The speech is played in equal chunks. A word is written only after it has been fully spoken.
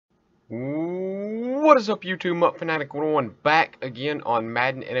What is up, YouTube? Mutt Fanatic 101 back again on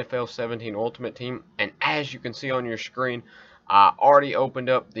Madden NFL 17 Ultimate Team, and as you can see on your screen, I already opened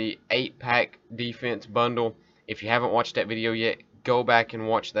up the 8-pack defense bundle. If you haven't watched that video yet, go back and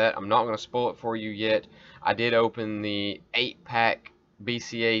watch that. I'm not going to spoil it for you yet. I did open the 8-pack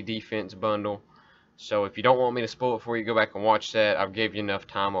BCA defense bundle, so if you don't want me to spoil it for you, go back and watch that. I've gave you enough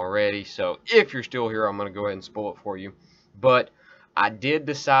time already, so if you're still here, I'm going to go ahead and spoil it for you. But I did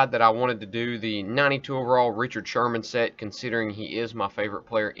decide that I wanted to do the 92 overall Richard Sherman set, considering he is my favorite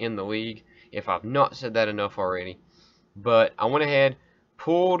player in the league, if I've not said that enough already. But I went ahead,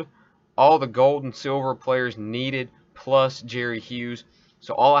 pulled all the gold and silver players needed, plus Jerry Hughes.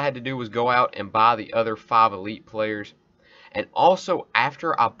 So all I had to do was go out and buy the other 5 elite players. And also,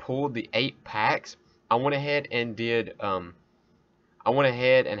 after I pulled the 8 packs, I went ahead and did, had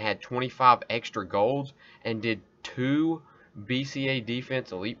 25 extra golds and did 2 BCA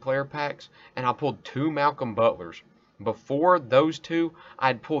defense elite player packs, and I pulled 2 Malcolm Butlers. Before those 2,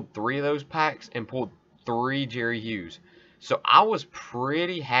 I'd pulled 3 of those packs and pulled 3 Jerry Hughes. So I was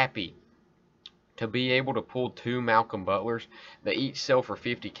pretty happy to be able to pull 2 Malcolm Butlers. They each sell for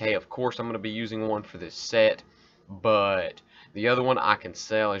 50K. Of course, I'm going to be using one for this set, but the other one I can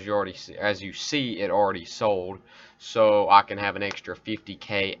sell, as you see, it already sold, so I can have an extra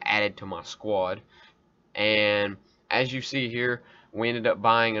 50K added to my squad. And as you see here, we ended up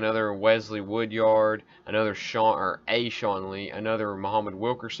buying another Wesley Woodyard, another Sean Lee, another Muhammad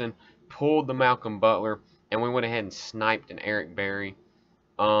Wilkerson, pulled the Malcolm Butler, and we went ahead and sniped an Eric Berry.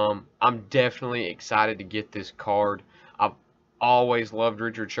 I'm definitely excited to get this card. I've always loved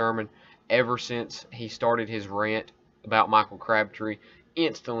Richard Sherman. Ever since he started his rant about Michael Crabtree,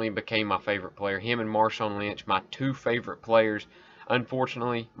 instantly became my favorite player. Him and Marshawn Lynch, my 2 favorite players.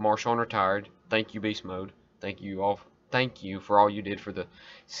 Unfortunately, Marshawn retired. Thank you, Beast Mode. Thank you for all you did for the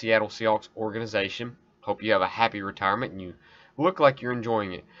Seattle Seahawks organization. Hope you have a happy retirement and you look like you're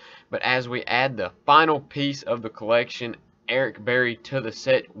enjoying it. But as we add the final piece of the collection, Eric Berry, to the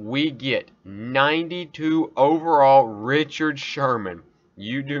set, we get 92 overall Richard Sherman.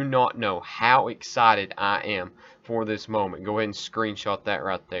 You do not know how excited I am for this moment. Go ahead and screenshot that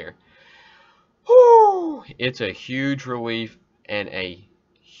right there. Whew, it's a huge relief and a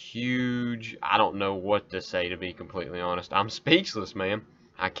huge, I don't know what to say, to be completely honest. I'm speechless, man.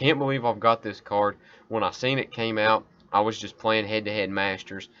 I can't believe I've got this card. When I seen it came out, I was just playing head-to-head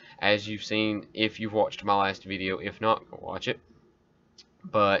Masters, as you've seen if you've watched my last video. If not, go watch it.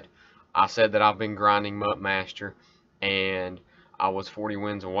 But I said that I've been grinding Mutt Master, and I was 40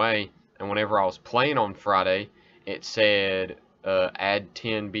 wins away, and whenever I was playing on Friday, it said add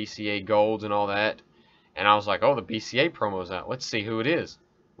 10 BCA golds and all that, and I was like, oh, the BCA promo's out. Let's see who it is.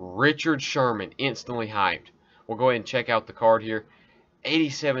 Richard Sherman, instantly hyped. We'll go ahead and check out the card here.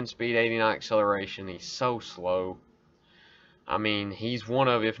 87 speed, 89 acceleration. He's so slow. I mean, he's one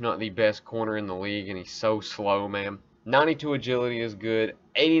of, if not the best corner in the league, and he's so slow, man. 92 agility is good.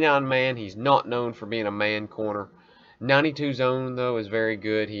 89 man, he's not known for being a man corner. 92 zone, though, is very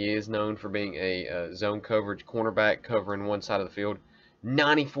good. He is known for being a zone coverage cornerback, covering one side of the field.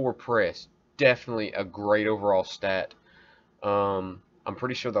 94 press, definitely a great overall stat. I'm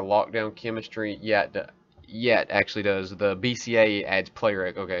pretty sure the lockdown chemistry, yeah, it actually does. The BCA adds player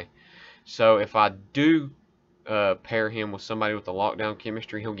rec. Okay, so if I do pair him with somebody with the lockdown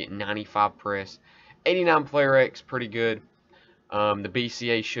chemistry, he'll get 95 press. 89 player rec, pretty good. The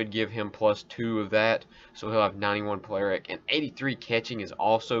BCA should give him +2 of that, so he'll have 91 player rec. And 83 catching is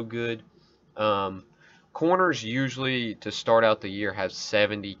also good. Corners usually, to start out the year, have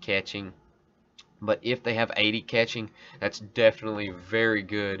 70 catching. But if they have 80 catching, that's definitely very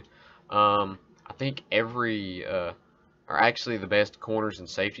good. I think or actually the best corners and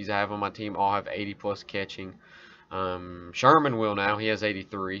safeties I have on my team all have 80 plus catching. Sherman will now. He has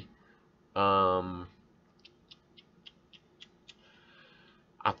 83. I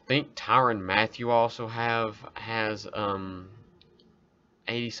think Tyrann Mathieu also has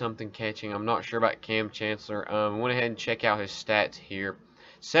 80 something catching. I'm not sure about Cam Chancellor. Went ahead and check out his stats here.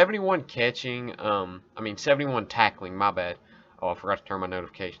 71 catching, 71 tackling, my bad. Oh, I forgot to turn my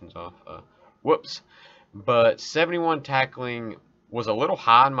notifications off. Whoops. But 71 tackling was a little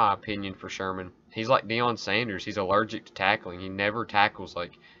high in my opinion for Sherman. He's like Deion Sanders. He's allergic to tackling. He never tackles.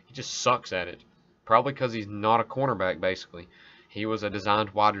 He just sucks at it. Probably because he's not a cornerback, basically. He was a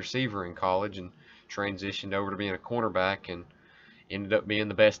designed wide receiver in college and transitioned over to being a cornerback and ended up being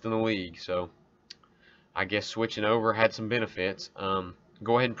the best in the league. So I guess switching over had some benefits.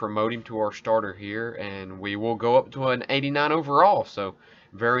 Go ahead and promote him to our starter here, and we will go up to an 89 overall. So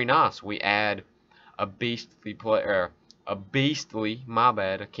very nice. We add a beastly player, a beastly, my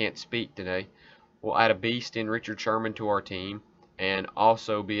bad, I can't speak today. We'll add a beast in Richard Sherman to our team, and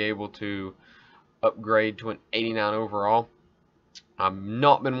also be able to upgrade to an 89 overall. I've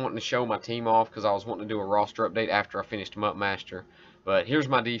not been wanting to show my team off because I was wanting to do a roster update after I finished him up master. But here's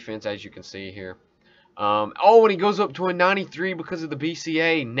my defense, as you can see here. Oh, and he goes up to a 93 because of the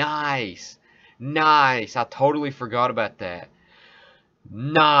BCA. Nice. Nice. I totally forgot about that.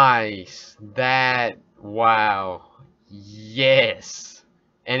 Nice. Wow. Yes.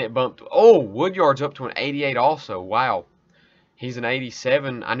 And it bumped. Oh, Woodyard's up to an 88 also. Wow. He's an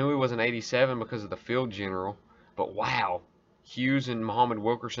 87. I knew he was an 87 because of the field general. But wow. Hughes and Muhammad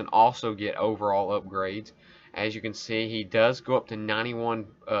Wilkerson also get overall upgrades. As you can see, he does go up to 91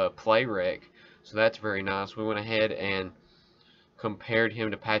 play rec. So that's very nice. We went ahead and compared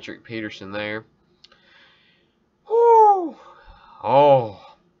him to Patrick Peterson there. Whew.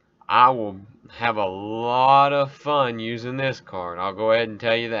 Oh, I will have a lot of fun using this card. I'll go ahead and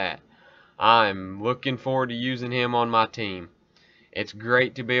tell you that. I'm looking forward to using him on my team. It's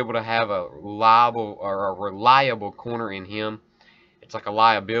great to be able to have a reliable corner in him. It's like a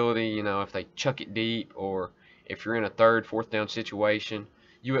liability, you know, if they chuck it deep or if you're in a third, fourth down situation,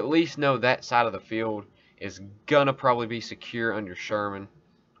 you at least know that side of the field is gonna probably be secure under Sherman.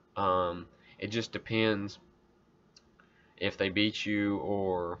 It just depends if they beat you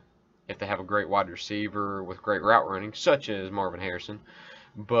or if they have a great wide receiver with great route running, such as Marvin Harrison.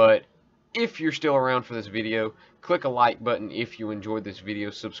 But if you're still around for this video, click a like button if you enjoyed this video,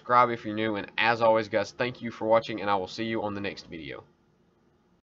 subscribe if you're new, and as always guys, thank you for watching, and I will see you on the next video.